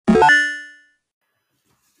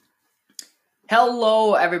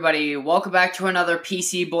Hello, everybody. Welcome back to another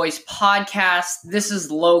PC Boys podcast. This is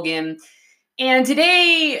Logan. And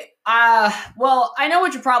today, I know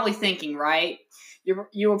what you're probably thinking, right?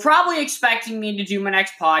 You were probably expecting me to do my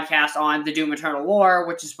next podcast on the Doom Eternal lore,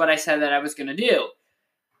 which is what I said that I was going to do.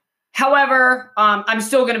 However, I'm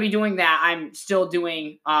still going to be doing that. I'm still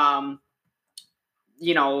doing,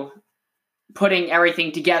 putting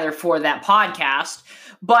everything together for that podcast.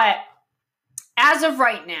 But as of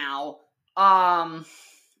right now,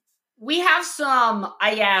 we have some,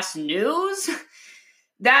 news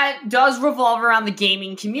that does revolve around the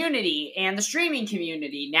gaming community and the streaming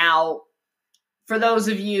community. Now, for those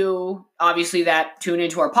of you, obviously, that tune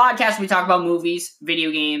into our podcast, we talk about movies,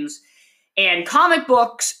 video games, and comic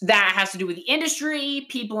books that has to do with the industry,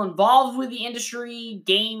 people involved with the industry,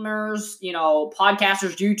 gamers,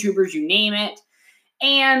 podcasters, YouTubers, you name it.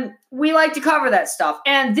 And we like to cover that stuff.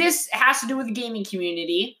 And this has to do with the gaming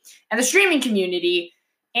community and the streaming community.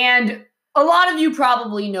 And a lot of you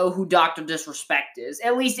probably know who Dr. Disrespect is.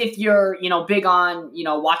 At least if you're, big on,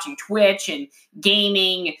 watching Twitch and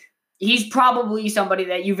gaming. He's probably somebody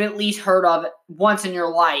that you've at least heard of once in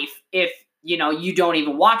your life if, you don't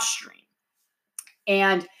even watch stream.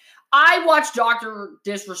 And I watched Dr.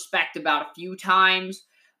 Disrespect about a few times.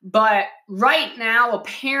 But right now,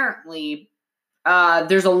 apparently,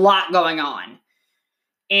 there's a lot going on.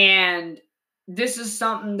 And this is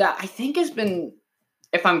something that I think has been,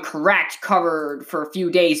 if I'm correct, covered for a few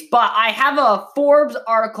days. But I have a Forbes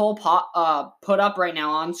article put up right now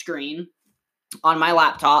on screen on my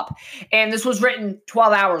laptop. And this was written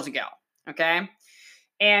 12 hours ago. Okay?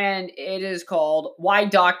 And it is called Why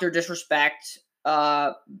Dr. Disrespect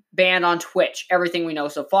Banned on Twitch. Everything We Know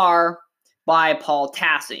So Far by Paul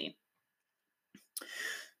Tassi.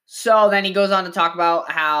 So then he goes on to talk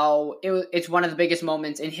about how it's one of the biggest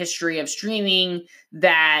moments in history of streaming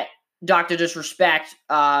that Dr. Disrespect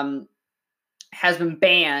has been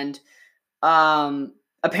banned,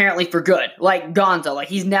 apparently for good. Like Gonzo, like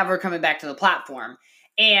he's never coming back to the platform.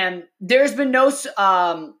 And there's been no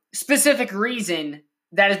specific reason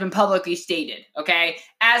that has been publicly stated, okay?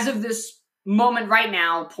 As of this moment right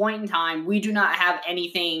now, point in time, we do not have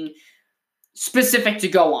anything specific to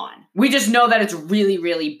go on. We just know that it's really,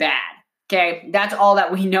 really bad. Okay? That's all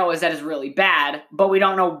that we know, is that it's really bad, but we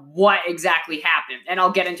don't know what exactly happened. And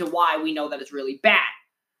I'll get into why we know that it's really bad.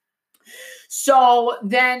 So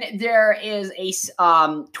then there is a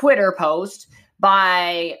Twitter post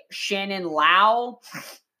by Shannon Lau.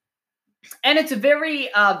 And it's a very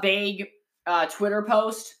vague Twitter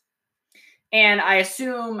post. And I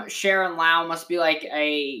assume Sharon Lau must be like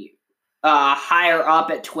a higher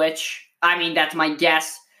up at Twitch. I mean, that's my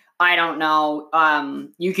guess. I don't know.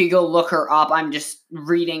 You could go look her up. I'm just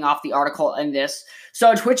reading off the article in this.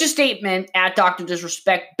 So, Twitch's statement at Dr.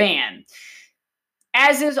 Disrespect ban.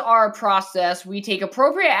 As is our process, we take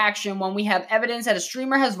appropriate action when we have evidence that a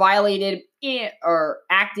streamer has violated or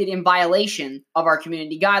acted in violation of our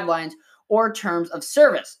community guidelines or terms of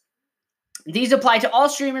service. These apply to all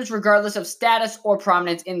streamers regardless of status or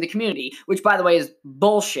prominence in the community, which, by the way, is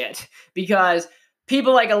bullshit, because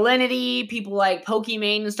people like Alinity, people like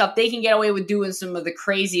Pokimane and stuff, they can get away with doing some of the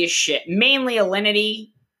craziest shit. Mainly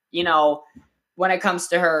Alinity, when it comes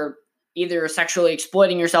to her either sexually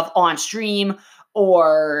exploiting herself on stream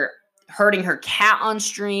or hurting her cat on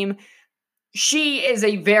stream. She is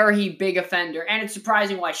a very big offender, and it's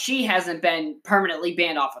surprising why she hasn't been permanently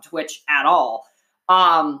banned off of Twitch at all.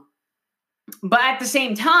 But at the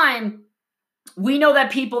same time, we know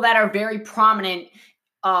that people that are very prominent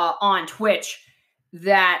on Twitch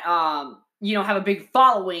that, have a big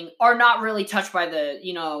following are not really touched by the,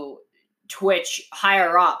 Twitch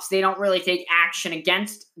higher-ups. They don't really take action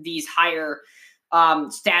against these higher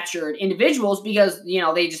statured individuals because,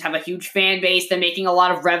 they just have a huge fan base. They're making a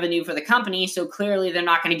lot of revenue for the company, so clearly they're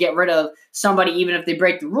not going to get rid of somebody even if they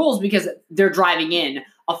break the rules because they're driving in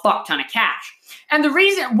a fuck ton of cash. And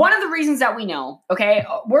one of the reasons that we know, okay,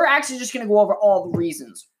 we're actually just going to go over all the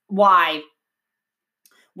reasons why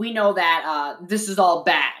we know that this is all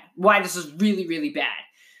bad, why this is really, really bad.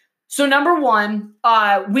 So number one,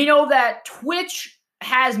 we know that Twitch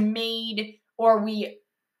has made, or we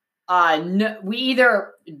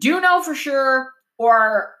either do know for sure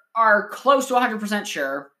or are close to 100%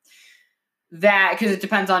 sure that, because it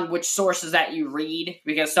depends on which sources that you read,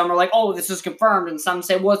 because some are like, oh, this is confirmed, and some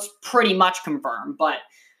say, well, it's pretty much confirmed, but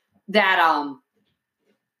that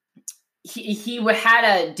he had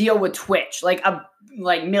a deal with Twitch,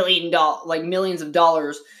 millions of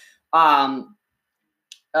dollars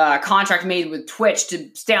contract made with Twitch to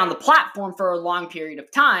stay on the platform for a long period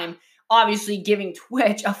of time, obviously giving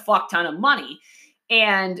Twitch a fuck ton of money.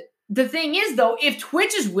 And the thing is, though, if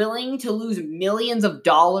Twitch is willing to lose millions of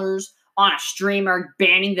dollars on a streamer,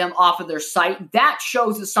 banning them off of their site, that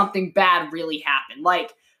shows that something bad really happened.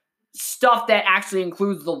 Like, stuff that actually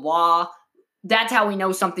includes the law. That's how we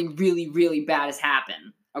know something really, really bad has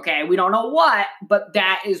happened. Okay, we don't know what, but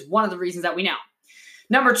that is one of the reasons that we know.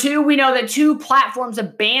 Number two, we know that 2 platforms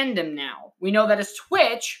have banned him now. We know that it's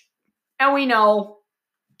Twitch, and we know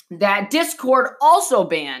that Discord also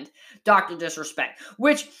banned Dr. Disrespect,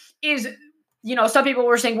 which is, some people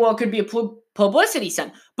were saying, well, it could be a publicity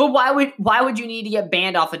stunt. But why would you need to get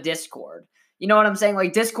banned off of Discord? You know what I'm saying?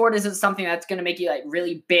 Like, Discord isn't something that's going to make you like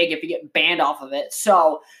really big if you get banned off of it.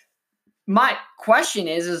 So my question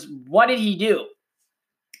is what did he do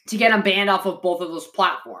to get him banned off of both of those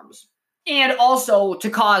platforms? And also to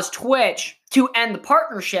cause Twitch to end the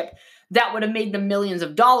partnership that would have made them millions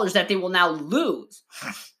of dollars that they will now lose.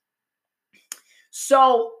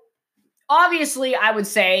 So obviously, I would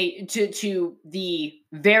say to the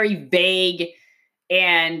very vague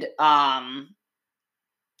and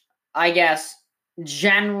I guess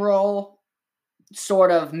general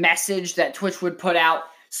sort of message that Twitch would put out,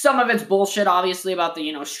 some of it's bullshit, obviously, about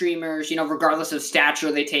the, streamers, regardless of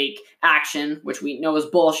stature, they take action, which we know is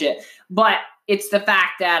bullshit. But it's the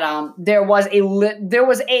fact that there was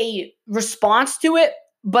a response to it,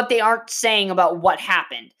 but they aren't saying about what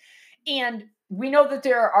happened. And we know that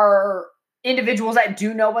there are individuals that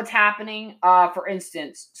do know what's happening, for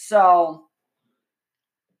instance. So,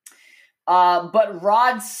 but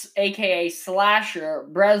Rod's, aka Slasher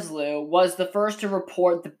Breslu, was the first to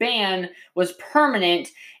report the ban was permanent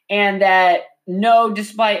and that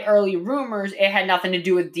despite early rumors, it had nothing to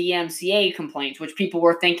do with DMCA complaints, which people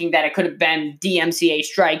were thinking that it could have been DMCA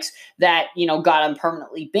strikes that, got him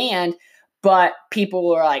permanently banned. But people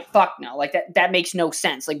were like, fuck no, like that makes no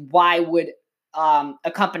sense. Like, why would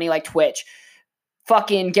a company like Twitch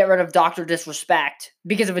fucking get rid of Dr. Disrespect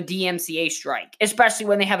because of a DMCA strike, especially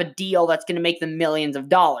when they have a deal that's going to make them millions of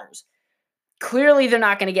dollars? Clearly, they're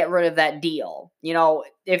not going to get rid of that deal.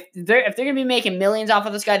 If they're going to be making millions off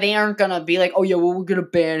of this guy, they aren't going to be like, oh yeah, well, we're going to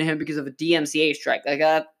ban him because of a DMCA strike.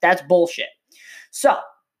 Like, that's bullshit. So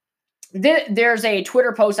there's a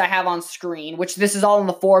Twitter post I have on screen, which this is all in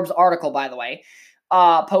the Forbes article, by the way,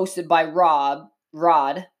 posted by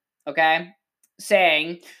Rod, okay,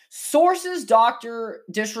 saying, sources, Dr.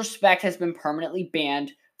 Disrespect has been permanently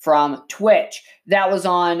banned from Twitch. That was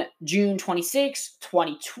on June 26,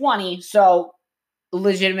 2020, so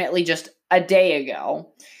legitimately just a day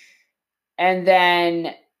ago. And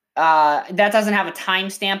then that doesn't have a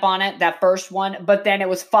timestamp on it, that first one, but then it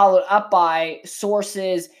was followed up by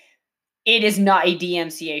sources, it is not a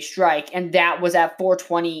DMCA strike, and that was at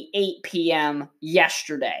 4:28 p.m.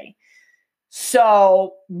 yesterday.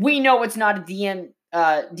 So we know it's not a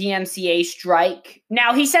DMCA strike.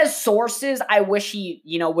 Now, he says sources. I wish he,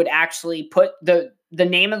 would actually put the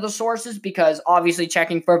name of the sources, because obviously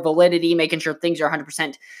checking for validity, making sure things are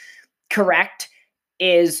 100% correct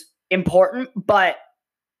is important. But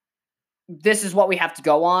this is what we have to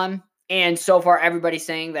go on. And so far, everybody's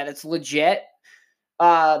saying that it's legit,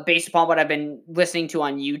 based upon what I've been listening to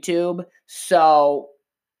on YouTube. So,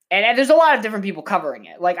 and there's a lot of different people covering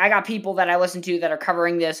it. Like, I got people that I listen to that are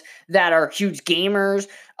covering this that are huge gamers,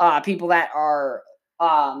 people that are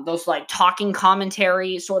those like talking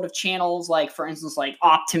commentary sort of channels, like for instance, like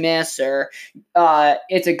Optimus or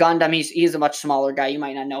It's a Gundam. He's a much smaller guy. You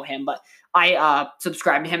might not know him, but I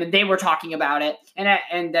subscribe to him, and they were talking about it,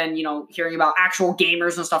 and then hearing about actual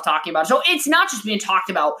gamers and stuff talking about it. So it's not just being talked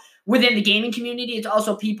about within the gaming community; it's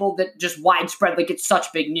also people that just widespread, like it's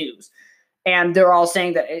such big news. And they're all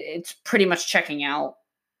saying that it's pretty much checking out.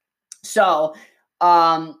 So,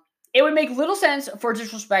 it would make little sense for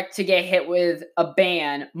Disrespect to get hit with a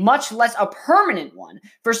ban, much less a permanent one,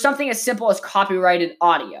 for something as simple as copyrighted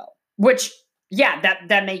audio. Which, yeah,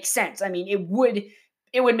 that makes sense. I mean, it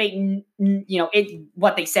would make,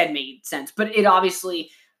 what they said made sense. But it obviously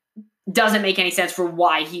doesn't make any sense for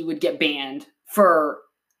why he would get banned for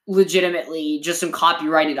legitimately just some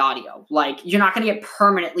copyrighted audio. Like, you're not going to get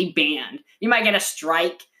permanently banned. You might get a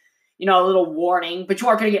strike, a little warning, but you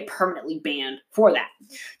aren't going to get permanently banned for that.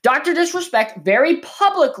 Dr. Disrespect very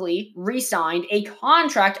publicly re-signed a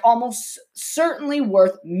contract almost certainly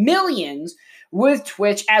worth millions with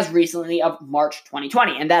Twitch as recently of March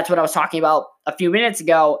 2020. And that's what I was talking about a few minutes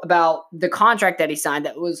ago, about the contract that he signed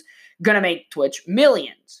that was going to make Twitch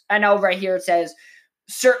millions. I know right here it says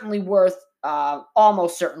certainly worth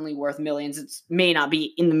almost certainly worth millions. It may not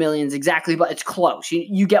be in the millions exactly, but it's close.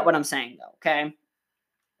 You get what I'm saying, though, okay?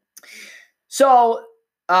 So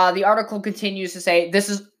the article continues to say, this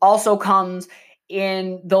is also comes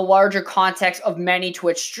in the larger context of many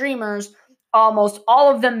Twitch streamers, almost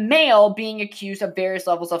all of them male, being accused of various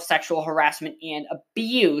levels of sexual harassment and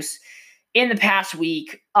abuse in the past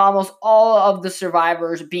week, almost all of the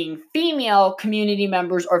survivors being female community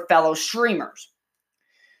members or fellow streamers.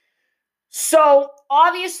 So,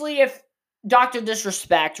 obviously, if Dr.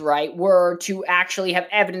 Disrespect, right, were to actually have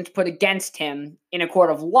evidence put against him in a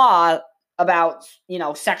court of law about,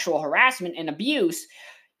 sexual harassment and abuse,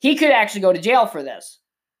 he could actually go to jail for this.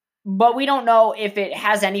 But we don't know if it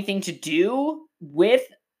has anything to do with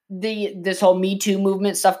this whole Me Too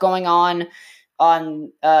movement stuff going on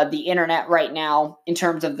the internet right now in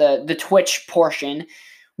terms of the Twitch portion.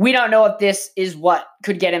 We don't know if this is what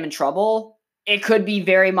could get him in trouble. It could be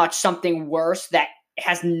very much something worse that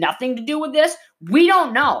has nothing to do with this. We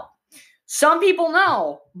don't know. Some people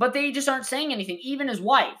know, but they just aren't saying anything. Even his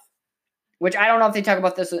wife, which I don't know if they talk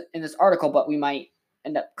about this in this article, but we might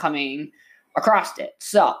end up coming across it.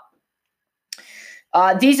 So,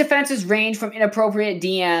 these offenses range from inappropriate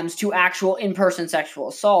DMs to actual in-person sexual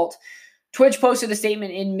assault. Twitch posted a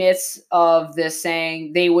statement in midst of this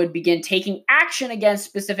saying they would begin taking action against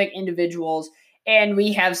specific individuals, and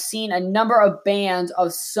we have seen a number of bans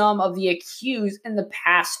of some of the accused in the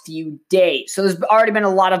past few days. So there's already been a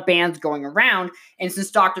lot of bans going around, and since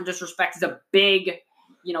Dr. Disrespect is a big,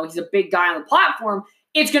 he's a big guy on the platform,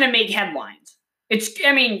 it's going to make headlines.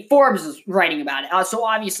 Forbes is writing about it, so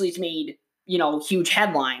obviously it's made, huge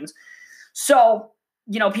headlines. So,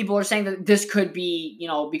 people are saying that this could be,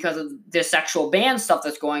 because of this sexual ban stuff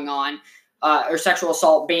that's going on, or sexual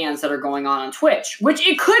assault bans that are going on Twitch, which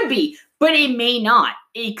it could be, but it may not.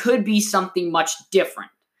 It could be something much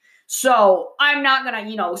different. So I'm not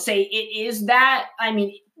going to, say it is that.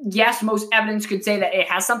 Yes, most evidence could say that it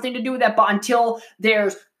has something to do with that, but until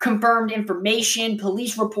there's confirmed information,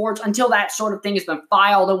 police reports, until that sort of thing has been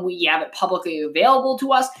filed and we have it publicly available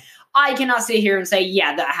to us, I cannot sit here and say,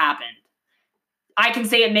 yeah, that happened. I can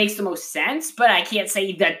say it makes the most sense, but I can't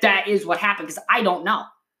say that that is what happened because I don't know.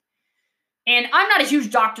 And I'm not a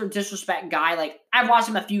huge Dr. Disrespect guy. Like, I've watched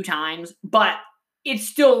him a few times, but it's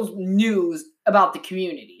still news about the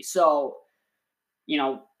community. So,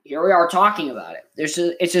 here we are talking about it.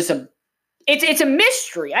 It's a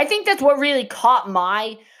mystery. I think that's what really caught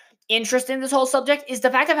my interest in this whole subject is the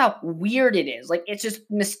fact of how weird it is. Like, it's just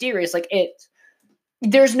mysterious. Like,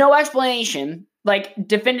 there's no explanation, like,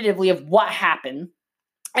 definitively of what happened.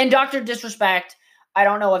 And Dr. Disrespect, I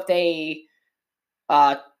don't know if they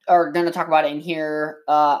are going to talk about it in here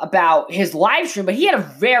about his live stream, but he had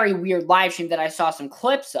a very weird live stream that I saw some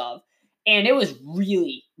clips of, and it was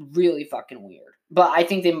really, really fucking weird. But I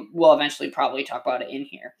think they will eventually probably talk about it in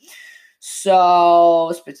here.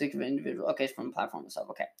 So, specific individual. Okay, it's from the platform itself.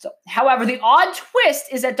 Okay, so, however, the odd twist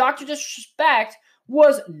is that Dr. Disrespect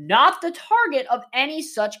was not the target of any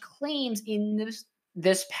such claims in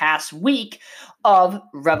this past week of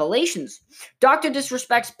revelations. Dr.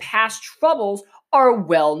 Disrespect's past troubles are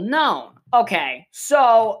well known. Okay,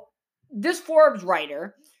 so this Forbes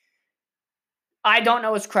writer, I don't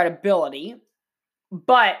know his credibility,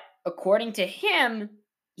 but according to him,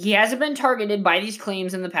 he hasn't been targeted by these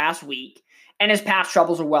claims in the past week, and his past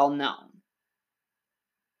troubles are well known.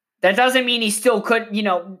 That doesn't mean he still could,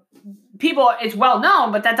 it's well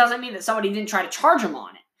known, but that doesn't mean that somebody didn't try to charge him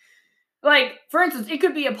on it. Like, for instance, it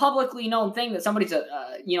could be a publicly known thing that somebody's a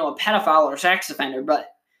pedophile or sex offender, but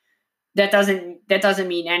that doesn't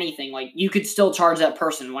mean anything. Like, you could still charge that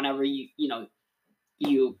person whenever you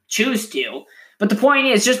choose to. But the point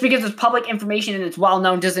is, just because it's public information and it's well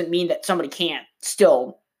known doesn't mean that somebody can't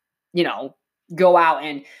still, go out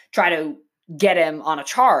and try to get him on a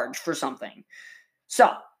charge for something.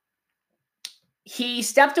 So, he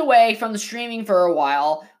stepped away from the streaming for a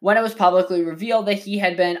while when it was publicly revealed that he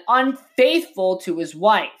had been unfaithful to his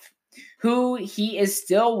wife, who he is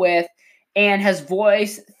still with and has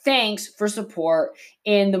voiced thanks for support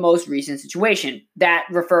in the most recent situation. That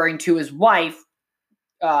referring to his wife,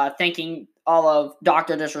 thanking all of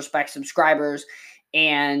Dr. Disrespect subscribers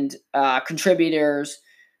and contributors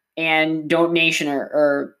and donation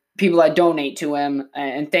or people that donate to him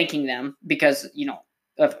and thanking them because,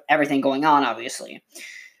 of everything going on, obviously.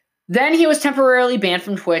 Then he was temporarily banned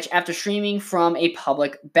from Twitch after streaming from a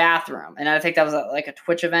public bathroom. And I think that was like a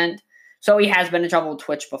Twitch event. So he has been in trouble with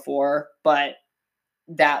Twitch before, but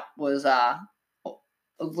that was a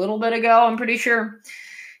little bit ago, I'm pretty sure.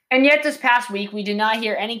 And yet this past week, we did not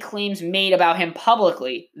hear any claims made about him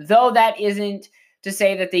publicly, though that isn't to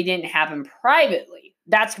say that they didn't happen privately.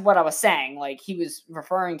 That's what I was saying. Like, he was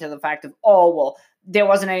referring to the fact of, there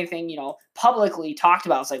wasn't anything, publicly talked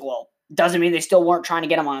about. It's like, well, doesn't mean they still weren't trying to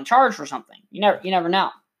get him on a charge for something. You never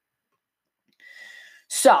know.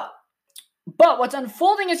 So, but what's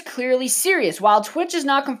unfolding is clearly serious. While Twitch is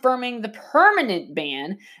not confirming the permanent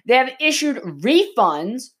ban, they have issued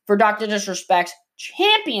refunds for Dr. Disrespect's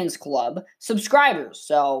Champions Club subscribers.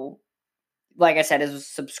 So, like I said, his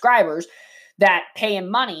subscribers that pay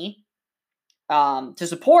him money to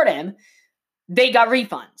support him, they got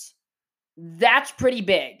refunds. That's pretty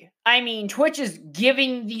big. I mean, Twitch is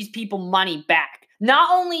giving these people money back.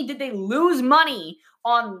 Not only did they lose money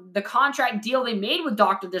on the contract deal they made with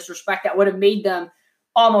Dr. Disrespect that would have made them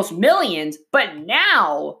almost millions, but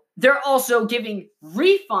now they're also giving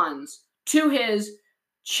refunds to his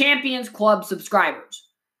Champions Club subscribers.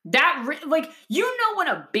 When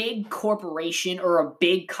a big corporation or a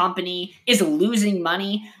big company is losing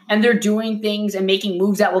money and they're doing things and making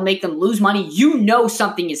moves that will make them lose money, you know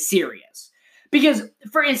something is serious. Because,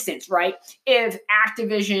 for instance, right, if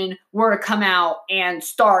Activision were to come out and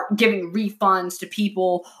start giving refunds to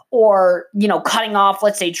people or, cutting off,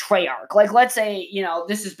 let's say, Treyarch. Like, let's say,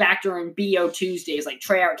 this is back during BO Tuesdays, like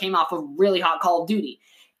Treyarch came off of really hot Call of Duty.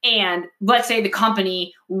 And let's say the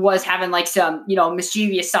company was having like some,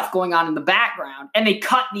 mischievous stuff going on in the background and they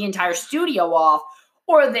cut the entire studio off,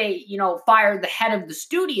 or they, fired the head of the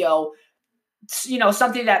studio,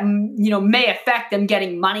 something that, may affect them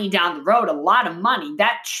getting money down the road, a lot of money,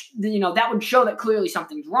 that would show that clearly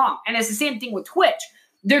something's wrong. And it's the same thing with Twitch.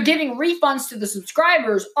 They're giving refunds to the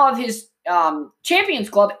subscribers of his Champions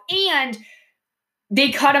Club, and they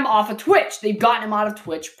cut him off of Twitch. They've gotten him out of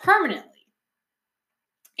Twitch permanently.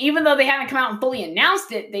 Even though they haven't come out and fully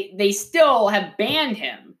announced it, they still have banned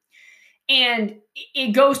him. And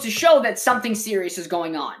it goes to show that something serious is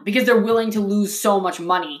going on because they're willing to lose so much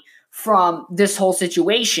money from this whole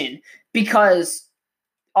situation because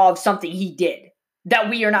of something he did that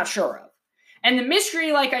we are not sure of. And the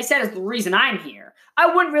mystery, like I said, is the reason I'm here.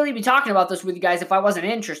 I wouldn't really be talking about this with you guys if I wasn't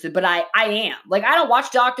interested, but I am. Like, I don't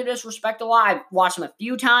watch Dr. Disrespect a lot. I've watched him a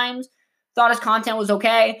few times, thought his content was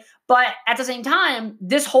okay. But at the same time,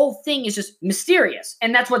 this whole thing is just mysterious.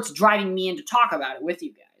 And that's what's driving me in to talk about it with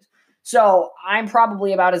you guys. So I'm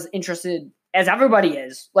probably about as interested as everybody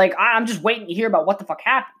is. Like, I'm just waiting to hear about what the fuck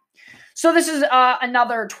happened. So this is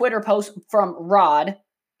another Twitter post from Rod.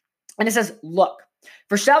 And it says, look,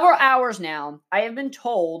 for several hours now, I have been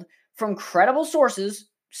told from credible sources,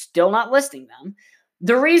 still not listing them,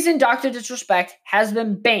 the reason Dr. Disrespect has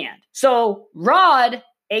been banned. So Rod,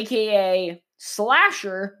 a.k.a.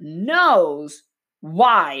 Slasher, knows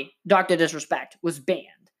why Dr. Disrespect was banned.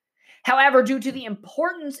 However, due to the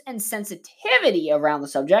importance and sensitivity around the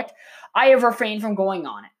subject, I have refrained from going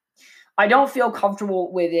on it. I don't feel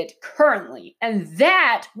comfortable with it currently. And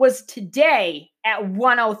that was today at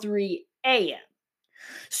 1:03 a.m.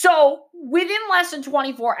 So within less than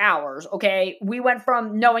 24 hours, okay, we went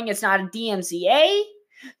from knowing it's not a DMCA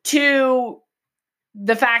to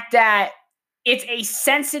the fact that it's a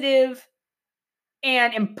sensitive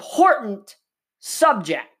and important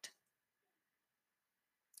subject.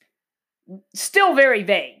 Still very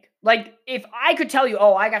vague. Like, if I could tell you,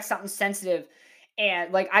 oh, I got something sensitive,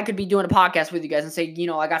 and like I could be doing a podcast with you guys and say,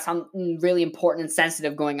 I got something really important and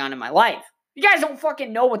sensitive going on in my life. You guys don't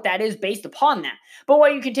fucking know what that is based upon that. But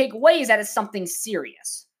what you can take away is that it's something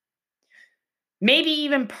serious. Maybe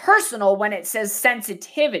even personal when it says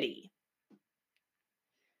sensitivity.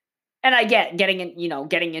 And I get getting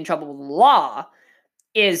in trouble with the law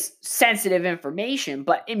is sensitive information,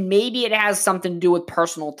 but maybe it has something to do with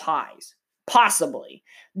personal ties. Possibly.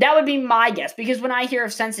 That would be my guess, because when I hear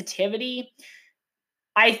of sensitivity,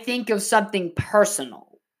 I think of something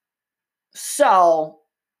personal. So,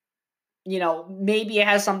 maybe it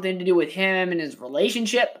has something to do with him and his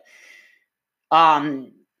relationship.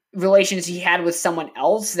 Relations he had with someone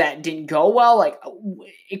else that didn't go well. Like,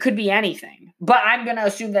 it could be anything. But I'm going to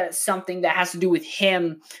assume that it's something that has to do with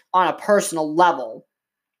him on a personal level.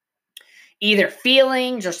 Either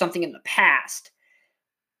feelings or something in the past.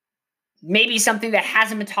 Maybe something that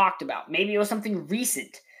hasn't been talked about. Maybe it was something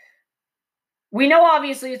recent. We know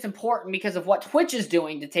obviously it's important because of what Twitch is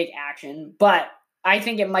doing to take action, but I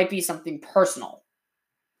think it might be something personal.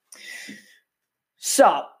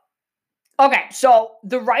 So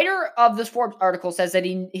the writer of this Forbes article says that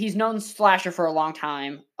he's known Slasher for a long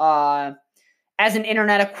time as an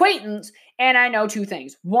internet acquaintance, and I know two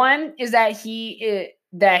things. One is that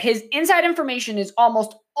that his inside information is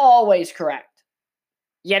almost always correct.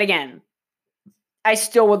 Yet again, I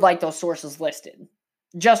still would like those sources listed,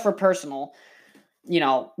 just for personal,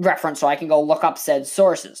 reference, so I can go look up said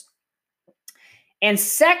sources. And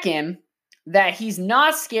second, that he's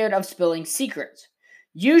not scared of spilling secrets,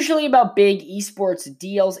 usually about big esports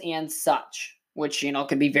deals and such, which,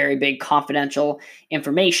 could be very big confidential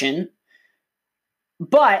information.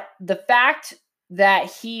 But the fact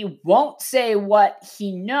that he won't say what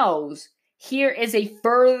he knows, here is a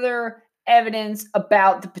further evidence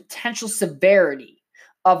about the potential severity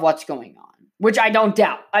of what's going on, which I don't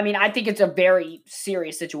doubt. I mean, I think it's a very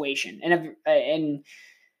serious situation, and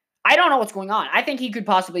I don't know what's going on. I think he could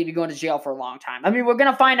possibly be going to jail for a long time. I mean, we're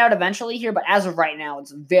going to find out eventually here, but as of right now,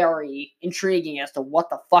 it's very intriguing as to what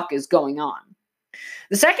the fuck is going on.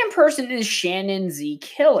 The second person is Shannon Z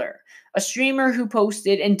Killer, a streamer who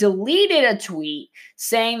posted and deleted a tweet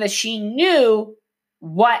saying that she knew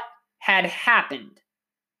what had happened.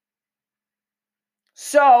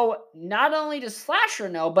 So, not only does Slasher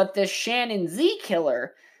know, but the Shannon Z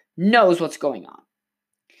Killer knows what's going on.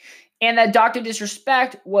 And that Dr.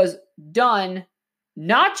 Disrespect was done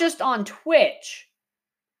not just on Twitch,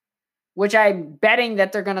 which I'm betting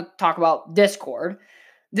that they're going to talk about Discord.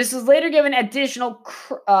 This is later given additional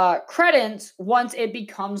credence once it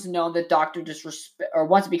becomes known that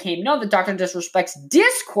once it became known that Dr. Disrespect's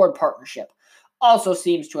Discord partnership also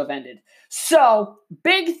seems to have ended. So,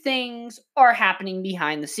 big things are happening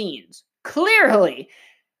behind the scenes. Clearly,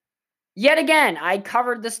 yet again, I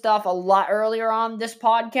covered this stuff a lot earlier on this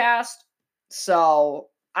podcast, so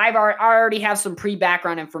I already have some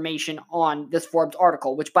pre-background information on this Forbes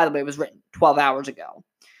article, which, by the way, was written 12 hours ago.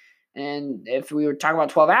 And if we were talking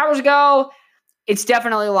about 12 hours ago, it's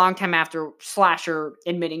definitely a long time after Slasher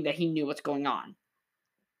admitting that he knew what's going on.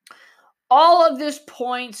 All of this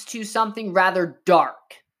points to something rather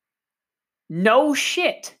dark. No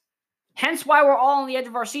shit. Hence why we're all on the edge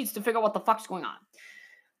of our seats to figure out what the fuck's going on.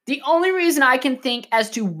 The only reason I can think as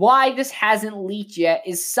to why this hasn't leaked yet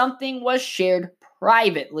is something was shared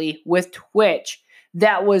privately with Twitch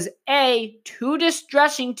that was A, too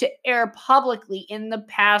distressing to air publicly in the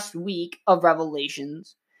past week of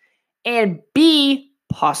revelations, and B,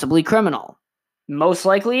 possibly criminal. Most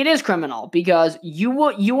likely it is criminal because you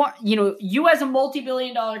as a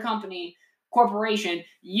multi-billion-dollar corporation,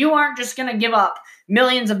 you aren't just going to give up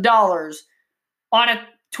millions of dollars on a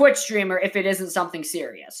Twitch streamer if it isn't something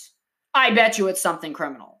serious. I bet you it's something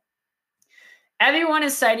criminal. Everyone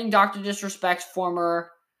is citing Dr. Disrespect's former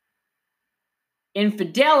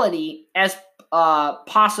infidelity as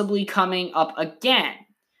possibly coming up again.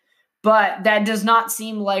 But that does not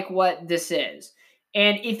seem like what this is.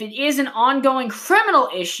 And if it is an ongoing criminal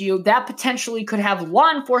issue, that potentially could have law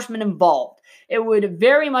enforcement involved. It would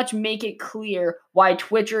very much make it clear why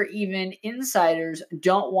Twitch or even insiders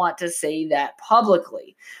don't want to say that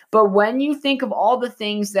publicly. But when you think of all the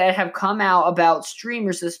things that have come out about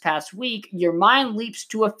streamers this past week, your mind leaps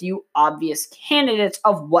to a few obvious candidates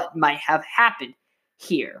of what might have happened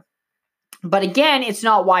here. But again, it's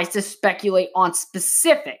not wise to speculate on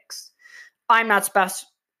specifics. I'm not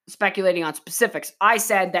speculating on specifics. I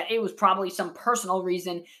said that it was probably some personal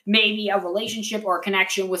reason, maybe a relationship or a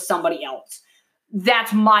connection with somebody else.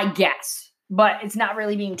 That's my guess. But it's not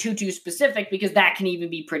really being too specific because that can even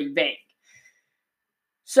be pretty vague.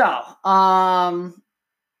 So,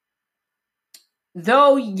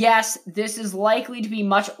 though, yes, this is likely to be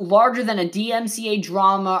much larger than a DMCA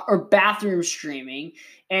drama or bathroom streaming,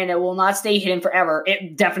 and it will not stay hidden forever.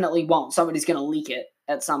 It definitely won't. Somebody's going to leak it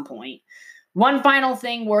at some point. One final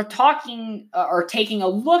thing we're taking a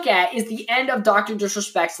look at is the end of Dr.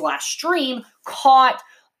 Disrespect's last stream caught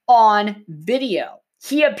on video.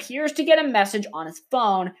 He appears to get a message on his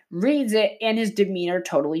phone, reads it, and his demeanor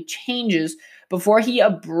totally changes before he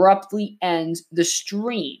abruptly ends the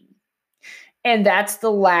stream. And that's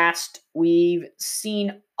the last we've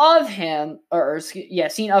seen of him,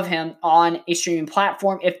 seen of him on a streaming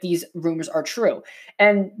platform if these rumors are true.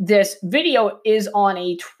 And this video is on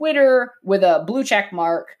a Twitter with a blue check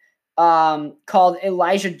mark called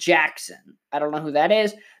Elijah Jackson. I don't know who that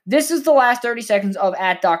is. This is the last 30 seconds of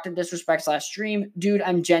at Dr. Disrespect's last stream. Dude,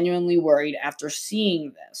 I'm genuinely worried after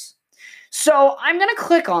seeing this. So I'm going to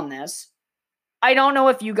click on this. I don't know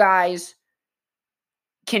if you guys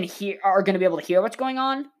are going to be able to hear what's going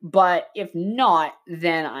on, but if not,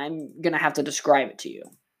 then I'm going to have to describe it to you.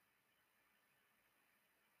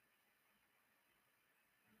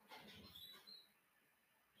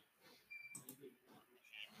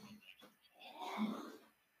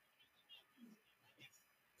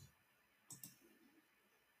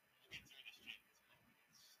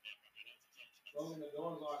 Well, when the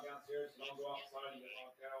door's locked downstairs, so don't go outside and get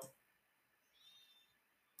locked out.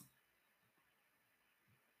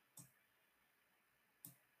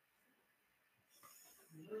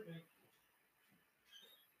 Okay.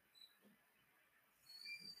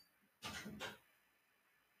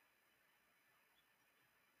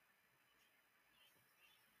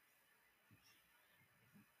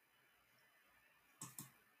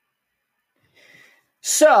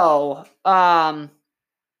 So,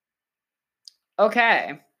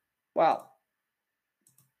 okay. Well.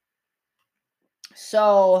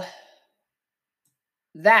 So,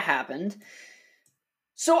 that happened.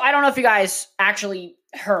 So, I don't know if you guys actually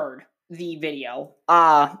heard the video.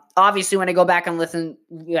 Obviously, when I go back and listen,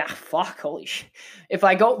 holy shit.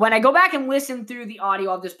 When I go back and listen through the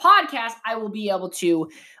audio of this podcast, I will be able to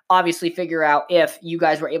obviously figure out if you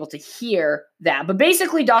guys were able to hear that. But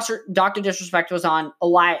basically, Dr. Disrespect was on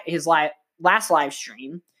his last live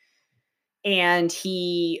stream, and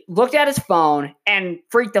he looked at his phone and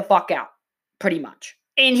freaked the fuck out, pretty much.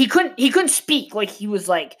 And he couldn't speak. Like, he was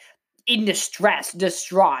like in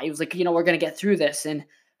distraught. He was like, we're gonna get through this, and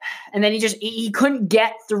then he couldn't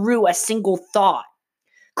get through a single thought.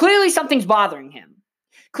 Clearly something's bothering him.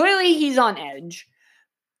 Clearly he's on edge.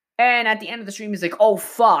 And at the end of the stream, he's like, oh,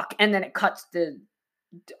 fuck. And then it cuts to,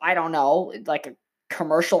 I don't know, like a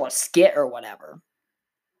commercial, a skit or whatever.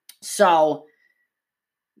 So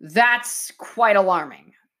that's quite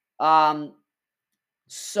alarming.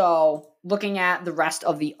 So looking at the rest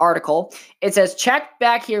of the article, it says, check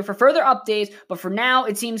back here for further updates, but for now,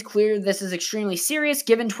 it seems clear this is extremely serious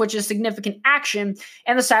given Twitch's significant action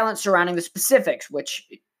and the silence surrounding the specifics, which,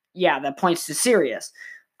 yeah, that points to serious.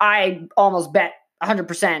 I almost bet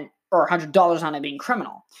 100% or $100 on it being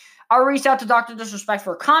criminal. I reached out to Dr. Disrespect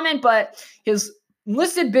for a comment, but his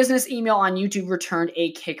listed business email on YouTube returned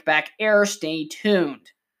a kickback error. Stay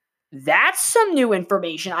tuned. That's some new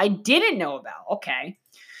information I didn't know about. Okay.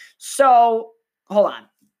 So, hold on.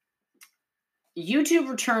 YouTube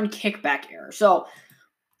returned kickback error. So,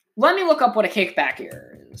 let me look up what a kickback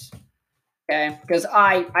error is. Okay? Because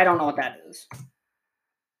I don't know what that is.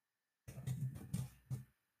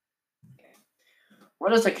 Okay.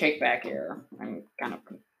 What is a kickback error? I'm kind of...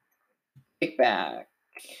 Kickback.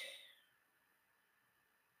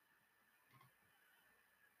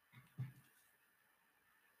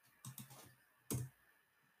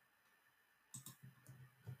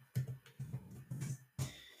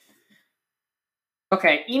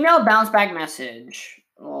 Okay, email bounce back message.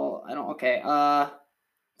 Well, I don't. Okay.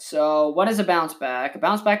 So what is a bounce back? A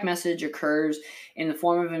bounce back message occurs in the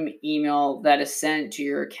form of an email that is sent to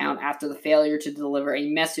your account after the failure to deliver a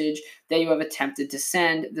message that you have attempted to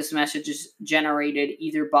send. This message is generated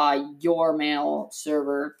either by your mail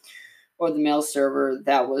server or the mail server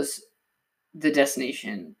that was the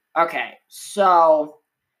destination. Okay, so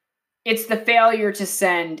it's the failure to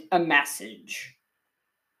send a message.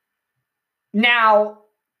 Now,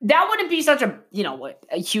 that wouldn't be such a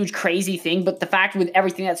huge crazy thing, but the fact with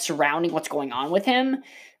everything that's surrounding what's going on with him,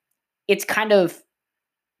 it's kind of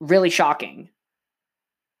really shocking.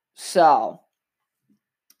 So,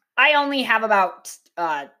 I only have about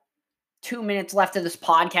 2 minutes left of this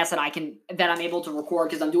podcast that I'm able to record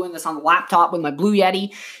because I'm doing this on the laptop with my Blue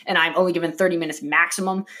Yeti, and I'm only given 30 minutes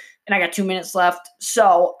maximum, and I got 2 minutes left.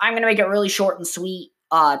 So, I'm going to make it really short and sweet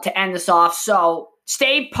to end this off. So,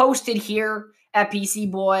 stay posted here at PC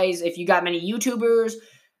Boys. If you got many YouTubers,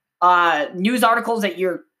 news articles that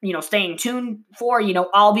you're, staying tuned for,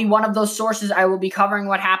 I'll be one of those sources. I will be covering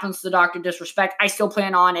what happens to Dr. Disrespect. I still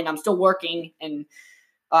plan on, and I'm still working and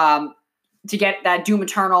to get that Doom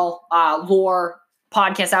Eternal lore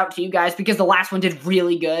podcast out to you guys because the last one did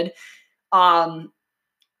really good. But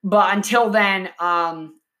until then,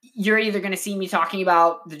 you're either going to see me talking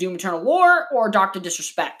about the Doom Eternal lore or Dr.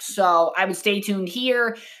 Disrespect. So I would stay tuned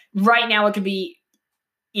here. Right now, it could be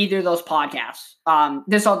either of those podcasts.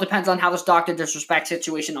 This all depends on how this Dr. Disrespect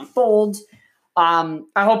situation unfolds. I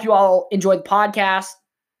hope you all enjoyed the podcast.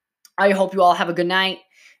 I hope you all have a good night,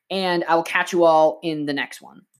 and I will catch you all in the next one.